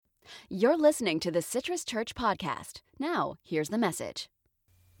You're listening to the Citrus Church Podcast. Now, here's the message.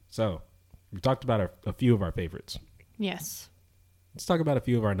 So, we talked about a few of our favorites. Yes. Let's talk about a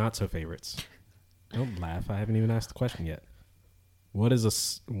few of our not-so-favorites. Don't laugh. I haven't even asked the question yet. What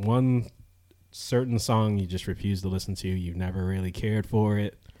is one certain song you just refuse to listen to? You've never really cared for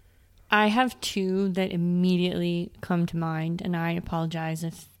it? I have two that immediately come to mind, and I apologize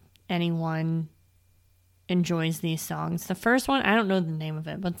if anyone enjoys these songs. The first one, I don't know the name of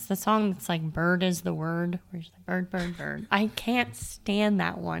it, but it's the song that's like Bird is the Word. Where's the bird, bird, bird? I can't stand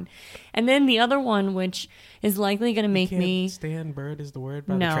that one. And then the other one, which is likely going to make me... stand Bird is the Word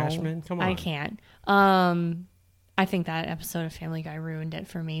by the Trashmen? Come on. I can't. I think that episode of Family Guy ruined it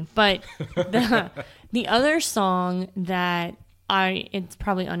for me. But the other song that it's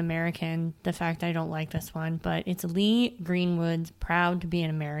probably un-American, the fact that I don't like this one, but it's Lee Greenwood's Proud to Be an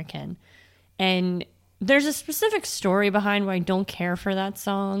American. And there's a specific story behind why I don't care for that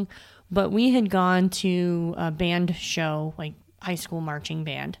song, but we had gone to a band show, like high school marching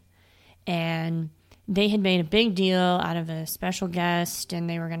band, and they had made a big deal out of a special guest, and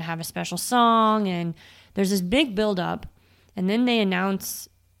they were going to have a special song, and there's this big build-up, and then they announce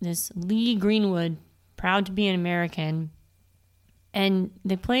this Lee Greenwood, Proud to Be an American, and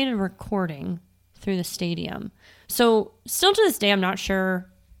they played a recording through the stadium. So still to this day, I'm not sure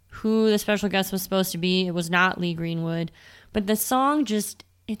who the special guest was supposed to be. It was not Lee Greenwood. But the song just,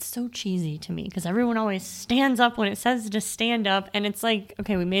 it's so cheesy to me because everyone always stands up when it says to stand up. And it's like,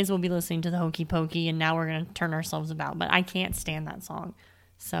 okay, we may as well be listening to the Hokey Pokey and now we're going to turn ourselves about. But I can't stand that song.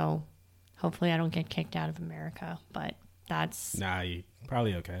 So hopefully I don't get kicked out of America. But that's... Nah, you're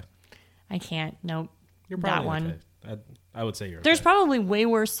probably okay. I can't. Nope. You're probably that one. Okay. I would say you're There's okay. probably way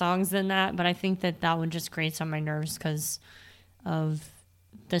worse songs than that, but I think that one just grates on my nerves because of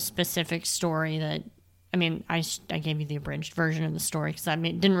the specific story that, I mean, I gave you the abridged version of the story because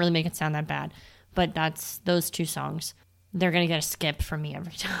didn't really make it sound that bad, but that's those two songs. They're going to get a skip from me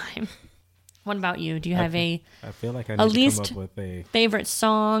every time. What about you? Do you have I feel like I need to come up with a favorite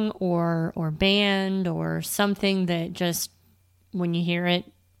song or band or something that just, when you hear it,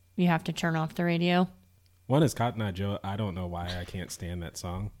 you have to turn off the radio? One is Cotton Eye Joe. I don't know why I can't stand that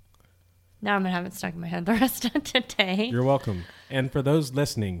song. Now I'm going to have it stuck in my head the rest of today. You're welcome. And for those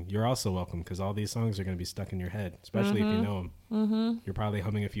listening, you're also welcome because all these songs are going to be stuck in your head, especially if you know them. Mm-hmm. You're probably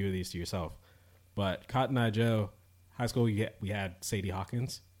humming a few of these to yourself. But Cotton Eye Joe, high school, we had Sadie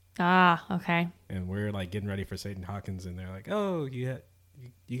Hawkins. Ah, okay. And we're like getting ready for Sadie Hawkins, and they're like, "Oh,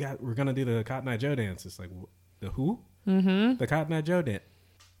 we're going to do the Cotton Eye Joe dance." It's like, the who? Mm-hmm. The Cotton Eye Joe dance.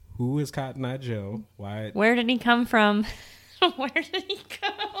 Who is Cotton Eye Joe? Why? Where did he come from? Where did he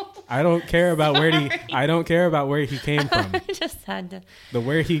go? I don't care about where he came from. I just had to. The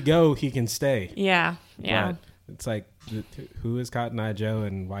where he go, he can stay. Yeah. But it's like, who is Cotton Eye Joe,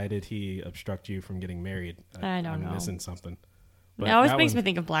 and why did he obstruct you from getting married? I don't know. I'm missing something. But it always makes me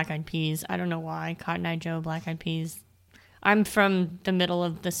think of Black Eyed Peas. I don't know why. Cotton Eye Joe, Black Eyed Peas. I'm from the middle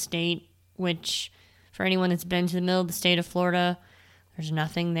of the state, which, for anyone that's been to the middle of the state of Florida, there's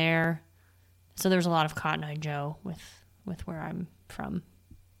nothing there. So there's a lot of Cotton Eye Joe with where I'm from.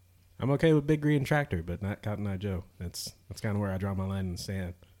 I'm okay with Big Green Tractor, but not Cotton Eye Joe. That's kind of where I draw my line in the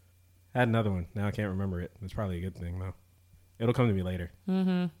sand. I had another one. Now I can't remember it. It's probably a good thing, though. It'll come to me later.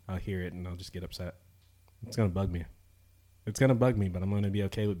 Mm-hmm. I'll hear it, and I'll just get upset. It's going to bug me. It's going to bug me, but I'm going to be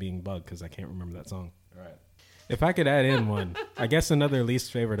okay with being bugged because I can't remember that song. All right. If I could add in one, I guess another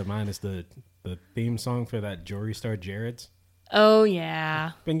least favorite of mine is the theme song for that Jewelry Star Jared's. Oh,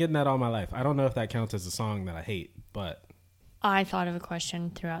 yeah. Been getting that all my life. I don't know if that counts as a song that I hate, but... I thought of a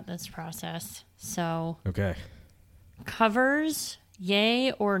question throughout this process. So... Okay. Covers,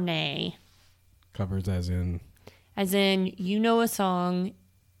 yay or nay? Covers as in... As in, you know a song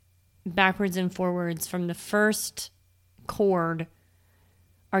backwards and forwards from the first chord.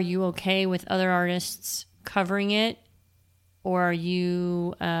 Are you okay with other artists covering it? Or are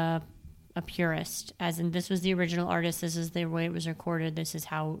you... a purist, as in this was the original artist, this is the way it was recorded, this is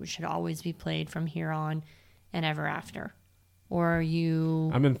how it should always be played from here on and ever after? Or are you...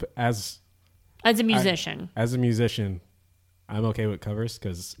 As a musician. As a musician, I'm okay with covers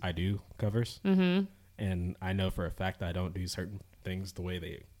because I do covers. Mm-hmm. And I know for a fact I don't do certain things the way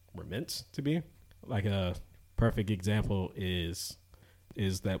they were meant to be. Like a perfect example is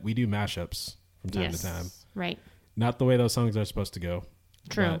that we do mashups from time to time. Right. Not the way those songs are supposed to go.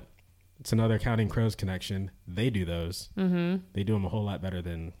 True. It's another Counting Crows connection. They do those. Mm-hmm. They do them a whole lot better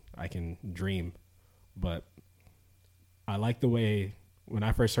than I can dream. But I like the way, when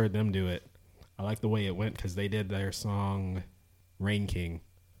I first heard them do it, I like the way it went because they did their song Rain King.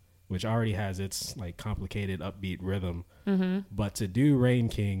 which already has its like complicated upbeat rhythm. But to do Rain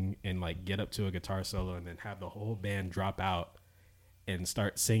King and like get up to a guitar solo and then have the whole band drop out and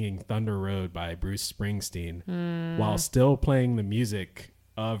start singing Thunder Road by Bruce Springsteen while still playing the music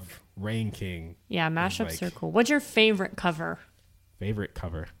of Rain King. Yeah, mashups are cool. What's your favorite cover? Favorite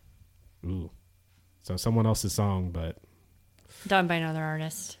cover? Ooh. So someone else's song, but done by another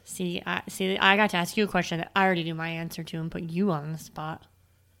artist. See, I got to ask you a question that I already knew my answer to and put you on the spot.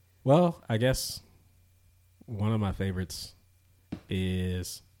 Well, I guess one of my favorites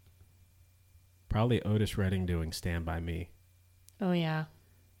is probably Otis Redding doing Stand By Me. Oh, yeah.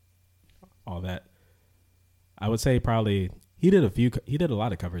 All that. I would say probably he did a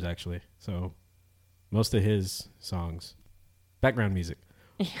lot of covers actually. So most of his songs, background music.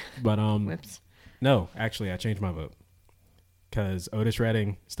 But Whoops. No, actually I changed my vote. Because still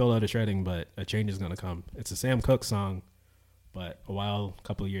Otis Redding, but a change is going to come. It's a Sam Cooke song, but a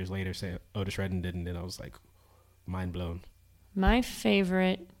couple of years later, Otis Redding didn't, and I was like, mind blown. My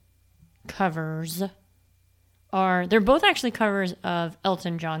favorite covers they're both actually covers of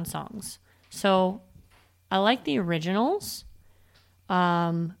Elton John songs. So I like the originals,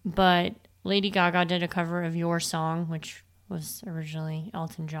 but Lady Gaga did a cover of Your Song, which was originally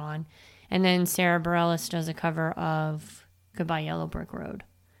Elton John. And then Sarah Bareilles does a cover of Goodbye Yellow Brick Road.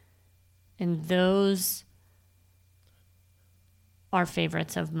 And those are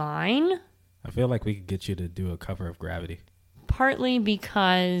favorites of mine. I feel like we could get you to do a cover of Gravity. Partly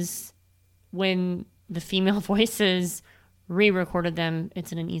because when the female voices re-recorded them,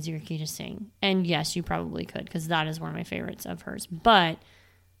 it's in an easier key to sing. And yes, you probably could, because that is one of my favorites of hers. But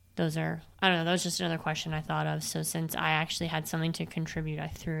those are, I don't know, that was just another question I thought of. So since I actually had something to contribute, I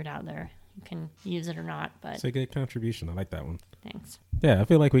threw it out there. You can use it or not, but it's a good contribution. I like that one. Thanks. Yeah, I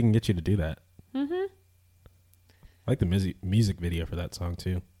feel like we can get you to do that. I like the music video for that song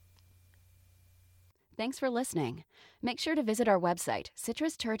too. Thanks for listening. Make sure to visit our website,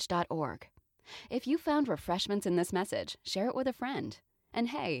 citruschurch.org. If you found refreshments in this message, share it with a friend. And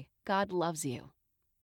hey, God loves you.